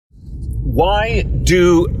Why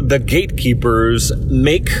do the gatekeepers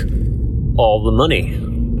make all the money?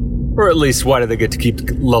 Or at least, why do they get to keep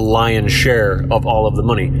the lion's share of all of the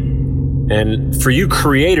money? And for you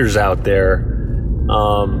creators out there,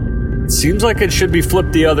 it seems like it should be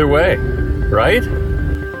flipped the other way, right?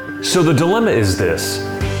 So the dilemma is this.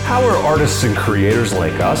 How are artists and creators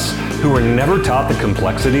like us, who are never taught the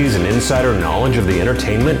complexities and insider knowledge of the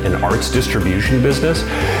entertainment and arts distribution business,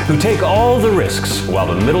 who take all the risks while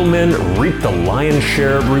the middlemen reap the lion's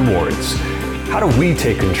share of rewards? How do we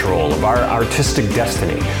take control of our artistic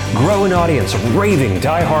destiny, grow an audience of raving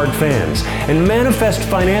die-hard fans, and manifest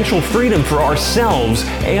financial freedom for ourselves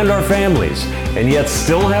and our families, and yet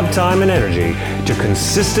still have time and energy to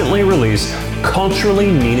consistently release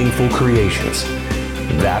culturally meaningful creations?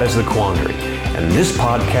 That is the quandary, and this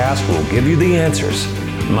podcast will give you the answers.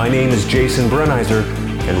 My name is Jason Brunheiser,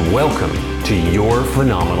 and welcome to Your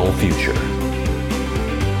Phenomenal Future.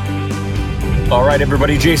 All right,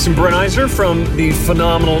 everybody, Jason Brunheiser from the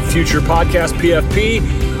Phenomenal Future Podcast, PFP.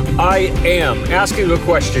 I am asking a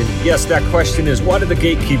question. Yes, that question is, why do the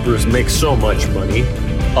gatekeepers make so much money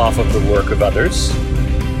off of the work of others?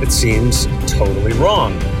 It seems totally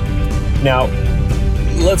wrong. Now,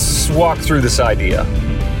 let's walk through this idea.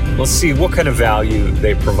 Let's see what kind of value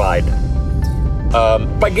they provide.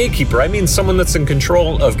 By gatekeeper, I mean someone that's in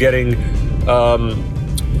control of getting,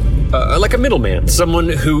 like a middleman, someone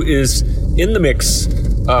who is in the mix,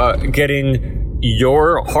 getting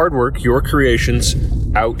your hard work, your creations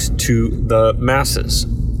out to the masses.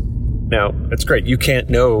 Now, that's great. You can't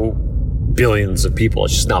know billions of people.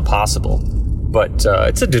 It's just not possible. But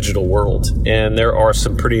it's a digital world, and there are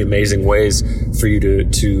some pretty amazing ways for you to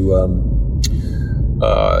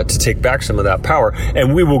take back some of that power.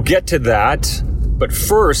 And we will get to that. But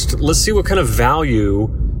first, let's see what kind of value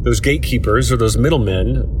those gatekeepers or those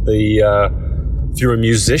middlemen, if you're a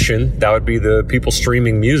musician, that would be the people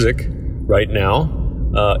streaming music right now.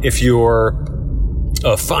 If you're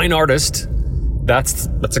a fine artist, that's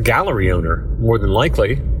a gallery owner, more than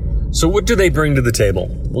likely. So what do they bring to the table?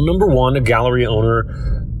 Well, number one, a gallery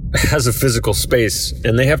owner has a physical space,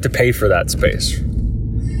 and they have to pay for that space.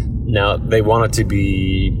 Now, they want it to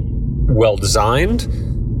be well designed.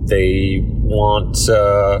 They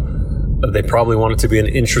probably want it to be an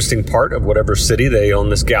interesting part of whatever city they own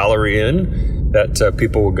this gallery in, that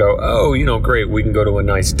people will go, oh, great, we can go to a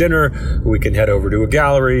nice dinner, we can head over to a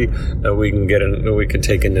gallery, we can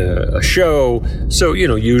take in a show. So,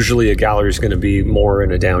 usually a gallery is going to be more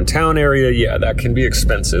in a downtown area. Yeah, that can be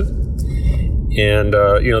expensive. And,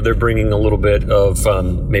 they're bringing a little bit of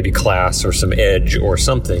maybe class or some edge or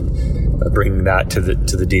something, bringing that to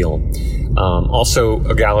the deal. Also,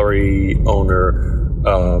 a gallery owner,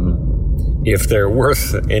 if they're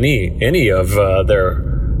worth any of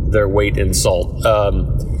their weight in salt,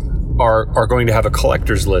 are going to have a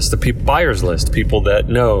collector's list, a buyer's list, people that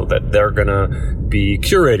know that they're going to be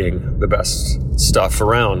curating the best stuff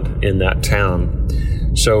around in that town.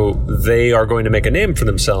 So they are going to make a name for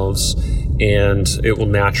themselves, and it will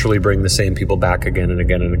naturally bring the same people back again and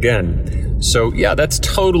again and again. So yeah, that's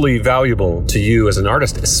totally valuable to you as an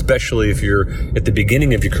artist, especially if you're at the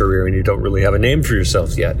beginning of your career and you don't really have a name for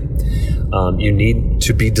yourself yet. You need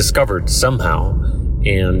to be discovered somehow.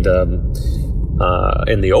 And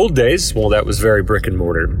in the old days, well, that was very brick and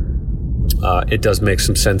mortar. It does make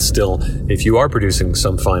some sense still if you are producing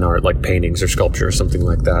some fine art like paintings or sculpture or something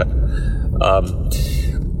like that.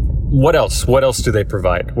 What else? What else do they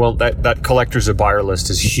provide? Well, that collectors or buyer list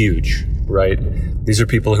is huge, right? These are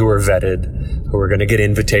people who are vetted, who are going to get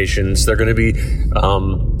invitations. They're going to be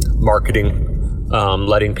marketing,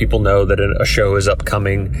 letting people know that a show is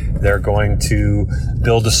upcoming. They're going to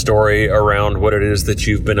build a story around what it is that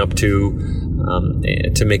you've been up to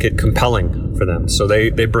make it compelling for them. So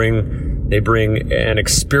they bring an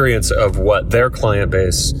experience of what their client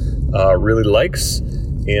base really likes,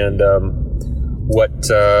 and what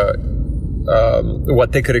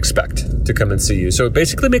they could expect to come and see you. So it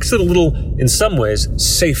basically makes it a little, in some ways,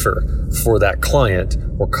 safer for that client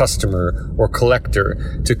or customer or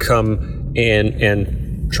collector to come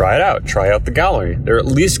and try it out, try out the gallery. They're at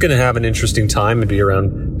least going to have an interesting time and be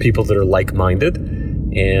around people that are like-minded,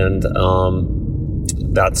 and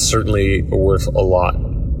that's certainly worth a lot.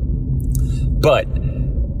 But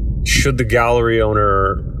should the gallery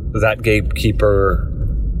owner, that gatekeeper,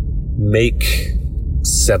 make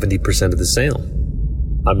 70% of the sale?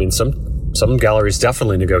 I mean, some galleries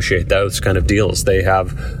definitely negotiate those kind of deals. They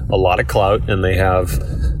have a lot of clout, and they have,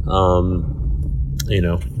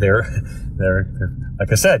 they're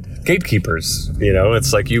like I said, gatekeepers.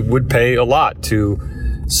 It's like you would pay a lot to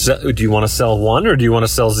do you want to sell 1 or do you want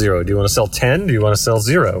to sell 0? Do you want to sell 10? Do you want to sell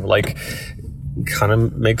 0? Like, kind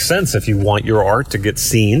of makes sense if you want your art to get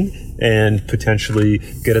seen and potentially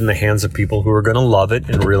get in the hands of people who are going to love it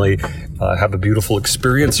and really have a beautiful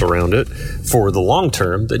experience around it for the long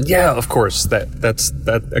term. Then yeah, of course,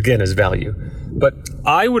 that again is value. But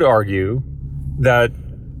I would argue that,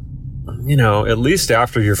 you know, at least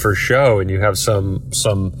after your first show and you have some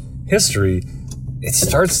history, it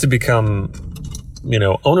starts to become, you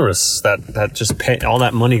know, onerous, that just pay all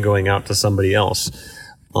that money going out to somebody else.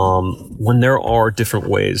 When there are different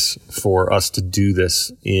ways for us to do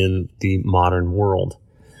this in the modern world.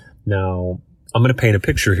 Now, I'm going to paint a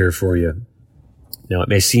picture here for you. Now, it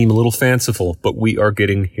may seem a little fanciful, but we are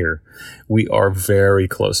getting here. We are very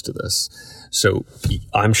close to this. So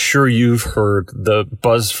I'm sure you've heard the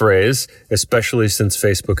buzz phrase, especially since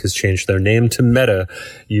Facebook has changed their name to Meta.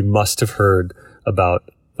 You must have heard about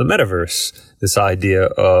the metaverse, this idea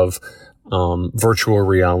of virtual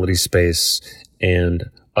reality space and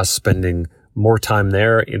us spending more time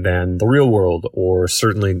there than the real world, or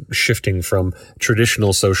certainly shifting from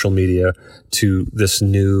traditional social media to this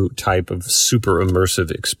new type of super immersive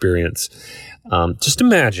experience. Just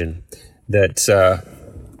imagine that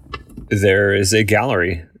there is a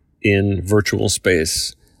gallery in virtual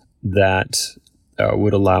space that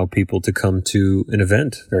would allow people to come to an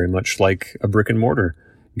event, very much like a brick and mortar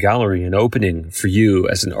gallery, an opening for you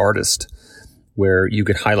as an artist where you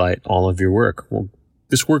could highlight all of your work. Well,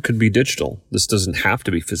 this work could be digital. This doesn't have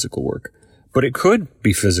to be physical work, but it could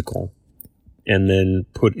be physical and then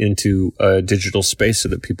put into a digital space so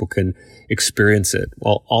that people can experience it.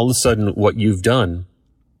 Well, all of a sudden what you've done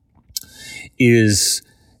is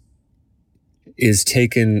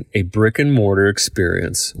taken a brick and mortar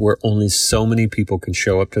experience where only so many people can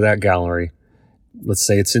show up to that gallery. Let's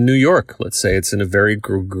say it's in New York. Let's say it's in a very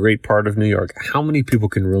great part of New York. How many people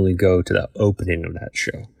can really go to the opening of that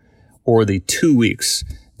show? Or the 2 weeks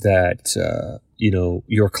that,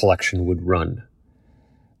 your collection would run.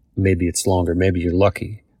 Maybe it's longer. Maybe you're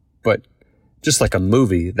lucky. But just like a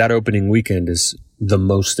movie, that opening weekend is the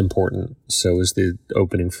most important. So is the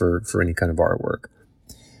opening for any kind of artwork.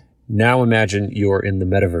 Now imagine you're in the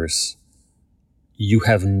metaverse. You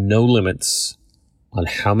have no limits on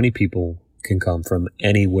how many people can come from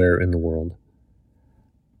anywhere in the world.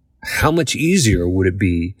 How much easier would it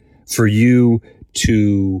be for you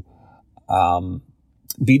to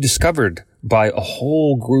be discovered by a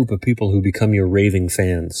whole group of people who become your raving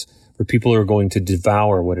fans, for people who are going to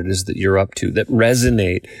devour what it is that you're up to, that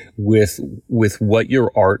resonate with what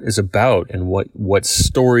your art is about and what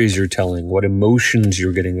stories you're telling, what emotions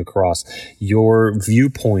you're getting across, your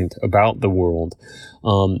viewpoint about the world.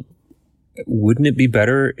 Wouldn't it be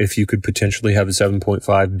better if you could potentially have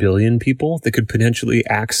 7.5 billion people that could potentially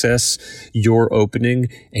access your opening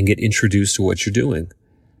and get introduced to what you're doing?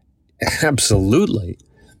 Absolutely.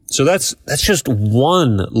 So that's just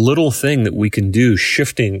one little thing that we can do,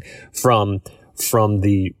 shifting from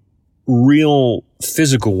the real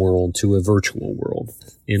physical world to a virtual world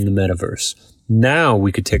in the metaverse. Now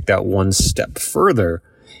we could take that one step further,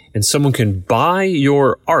 and someone can buy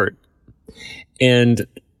your art, and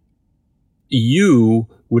you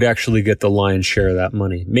would actually get the lion's share of that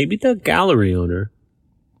money. Maybe the gallery owner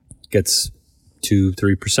gets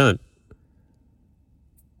 2-3%.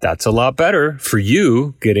 That's a lot better for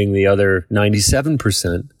you getting the other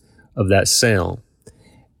 97% of that sale.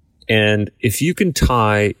 And if you can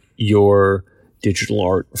tie your digital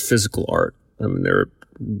art, physical art, I mean,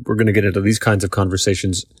 we're going to get into these kinds of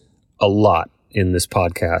conversations a lot in this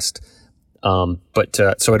podcast.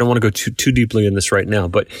 So I don't want to go too deeply in this right now,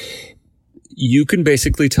 but you can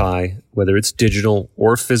basically tie, whether it's digital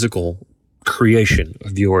or physical creation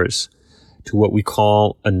of yours, to what we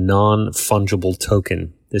call a non-fungible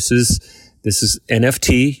token. This is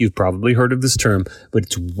NFT. You've probably heard of this term, but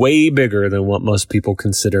it's way bigger than what most people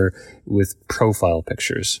consider with profile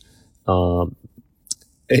pictures. So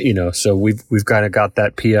we've kind of got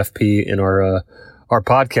that PFP in our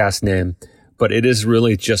podcast name, but it is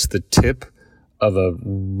really just the tip of a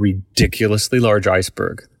ridiculously large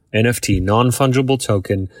iceberg. NFT, non-fungible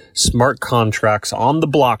token, smart contracts on the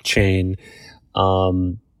blockchain.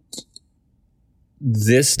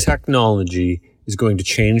 This technology is going to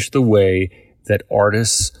change the way that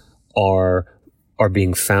artists are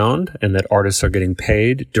being found and that artists are getting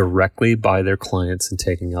paid directly by their clients and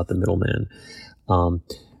taking out the middleman. I'm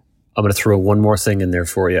going to throw one more thing in there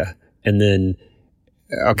for you, and then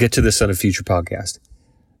I'll get to this on a future podcast.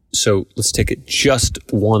 So let's take it just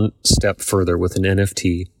one step further with an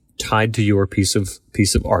NFT tied to your piece of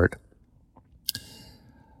art.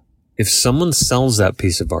 If someone sells that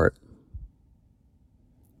piece of art,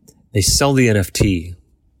 They sell the NFT.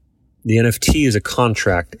 The NFT is a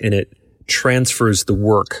contract, and it transfers the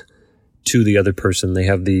work to the other person.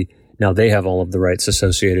 Now they have all of the rights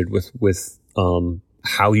associated with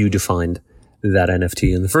how you defined that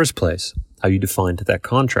NFT in the first place, how you defined that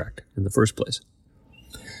contract in the first place.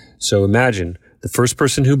 So imagine the first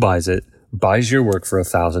person who buys it buys your work for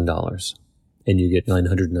 $1,000, and you get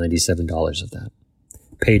 $997 of that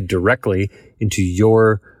paid directly into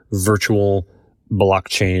your virtual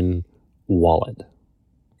blockchain wallet.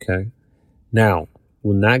 Okay. Now,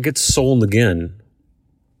 when that gets sold again,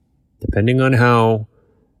 depending on how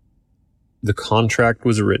the contract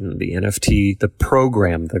was written, the NFT, the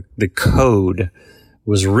program, the code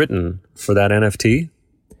was written for that NFT,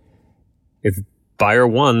 if buyer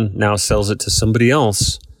one now sells it to somebody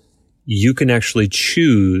else, you can actually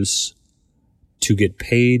choose to get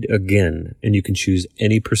paid again, and you can choose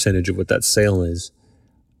any percentage of what that sale is,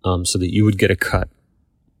 so that you would get a cut.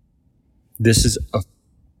 This is a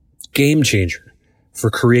game changer for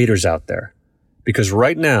creators out there, because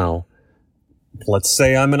right now, let's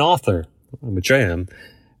say I'm an author, which I am.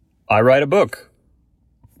 I write a book.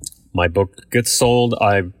 My book gets sold.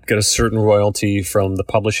 I get a certain royalty from the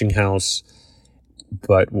publishing house.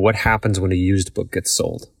 But what happens when a used book gets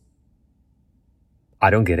sold? I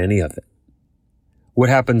don't get any of it. What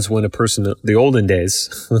happens when a person, the olden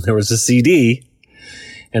days, when there was a CD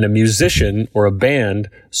and a musician or a band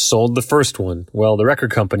sold the first one? Well, the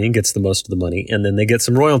record company gets the most of the money, and then they get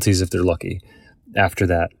some royalties if they're lucky after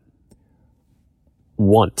that.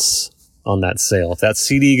 Once on that sale. If that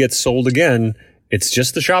CD gets sold again, it's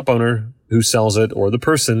just the shop owner who sells it, or the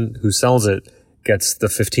person who sells it gets the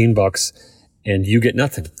 $15, and you get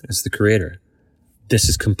nothing as the creator. This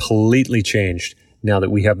is completely changed now that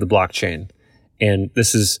we have the blockchain. And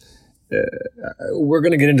this is, we're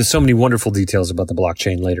going to get into so many wonderful details about the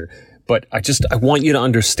blockchain later. But I want you to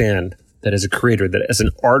understand that as a creator, that as an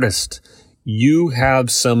artist, you have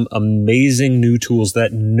some amazing new tools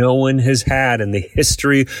that no one has had in the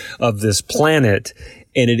history of this planet.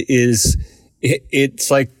 And it's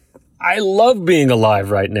like, I love being alive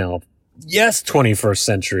right now. Yes, 21st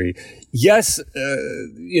century. Yes,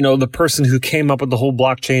 the person who came up with the whole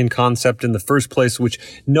blockchain concept in the first place, which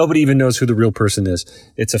nobody even knows who the real person is.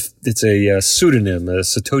 It's a pseudonym, a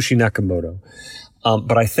Satoshi Nakamoto.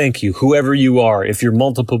 But I thank you, whoever you are. If you're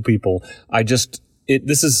multiple people,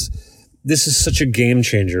 this is such a game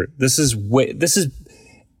changer. This is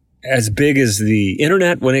as big as the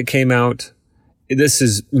internet when it came out. This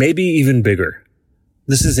is maybe even bigger.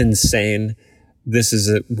 This is insane. This is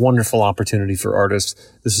a wonderful opportunity for artists.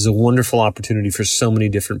 This is a wonderful opportunity for so many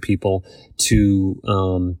different people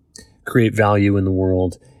to create value in the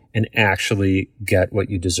world and actually get what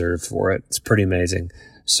you deserve for it. It's pretty amazing.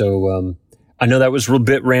 So I know that was a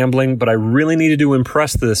bit rambling, but I really needed to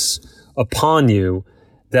impress this upon you,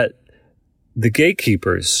 that the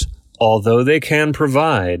gatekeepers, although they can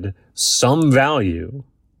provide some value,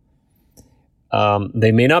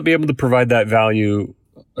 they may not be able to provide that value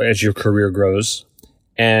as your career grows,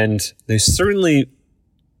 and they certainly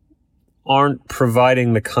aren't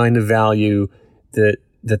providing the kind of value that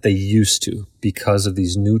they used to, because of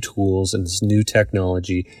these new tools and this new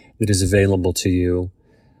technology that is available to you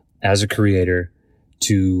as a creator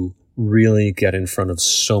to really get in front of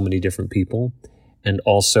so many different people, and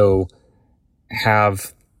also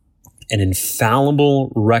have an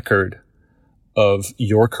infallible record of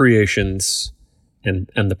your creations and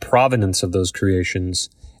the provenance of those creations,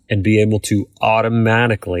 and be able to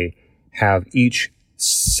automatically have each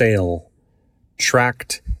sale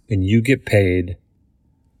tracked, and you get paid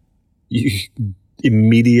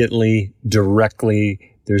immediately,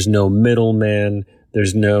 directly. There's no middleman.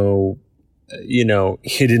 There's no,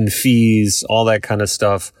 hidden fees, all that kind of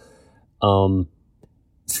stuff, for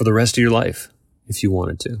the rest of your life, if you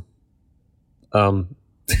wanted to.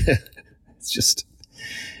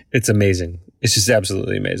 It's amazing. It's just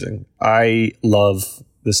absolutely amazing. I love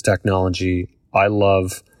this technology. I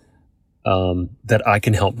love that I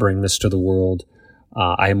can help bring this to the world.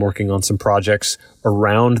 I am working on some projects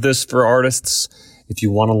around this for artists. If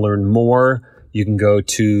you want to learn more, you can go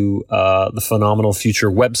to the Phenomenal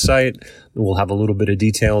Future website. We'll have a little bit of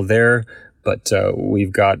detail there. But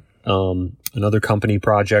we've got another company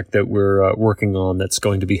project that we're working on that's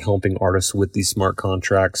going to be helping artists with these smart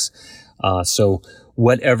contracts. So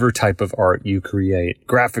whatever type of art you create,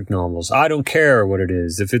 graphic novels, I don't care what it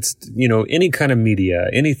is. If it's, any kind of media,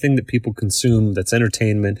 anything that people consume, that's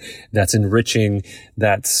entertainment, that's enriching,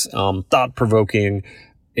 that's thought-provoking.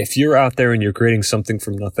 If you're out there and you're creating something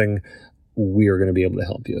from nothing, we are going to be able to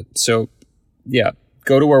help you. So yeah,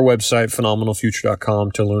 go to our website,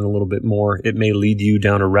 phenomenalfuture.com, to learn a little bit more. It may lead you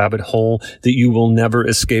down a rabbit hole that you will never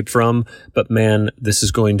escape from. But man, this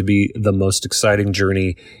is going to be the most exciting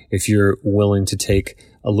journey if you're willing to take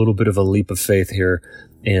a little bit of a leap of faith here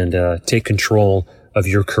and take control of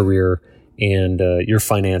your career and your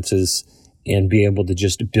finances and be able to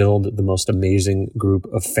just build the most amazing group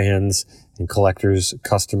of fans and collectors,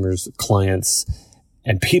 customers, clients,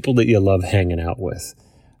 and people that you love hanging out with.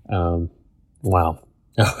 Wow.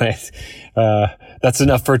 All right. That's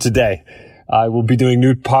enough for today. I will be doing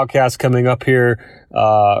new podcasts coming up here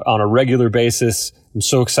on a regular basis. I'm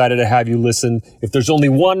so excited to have you listen. If there's only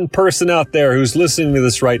one person out there who's listening to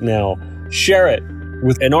this right now, share it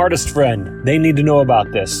with an artist friend. They need to know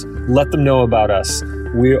about this. Let them know about us.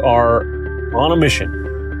 We are on a mission.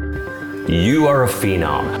 You are a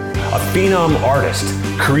phenom artist,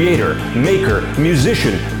 creator, maker,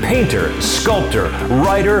 musician, painter, sculptor,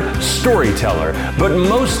 writer, storyteller. But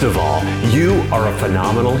most of all, you are a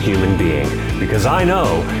phenomenal human being, because I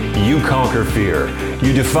know you conquer fear.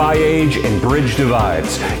 You defy age and bridge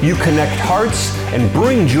divides. You connect hearts and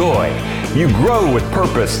bring joy. You grow with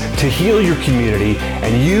purpose to heal your community,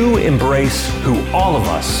 and you embrace who all of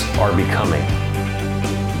us are becoming.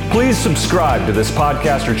 Please subscribe to this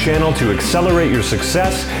podcast or channel to accelerate your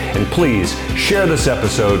success, and please share this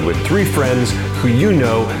episode with 3 friends who you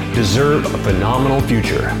know deserve a phenomenal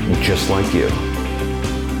future just like you.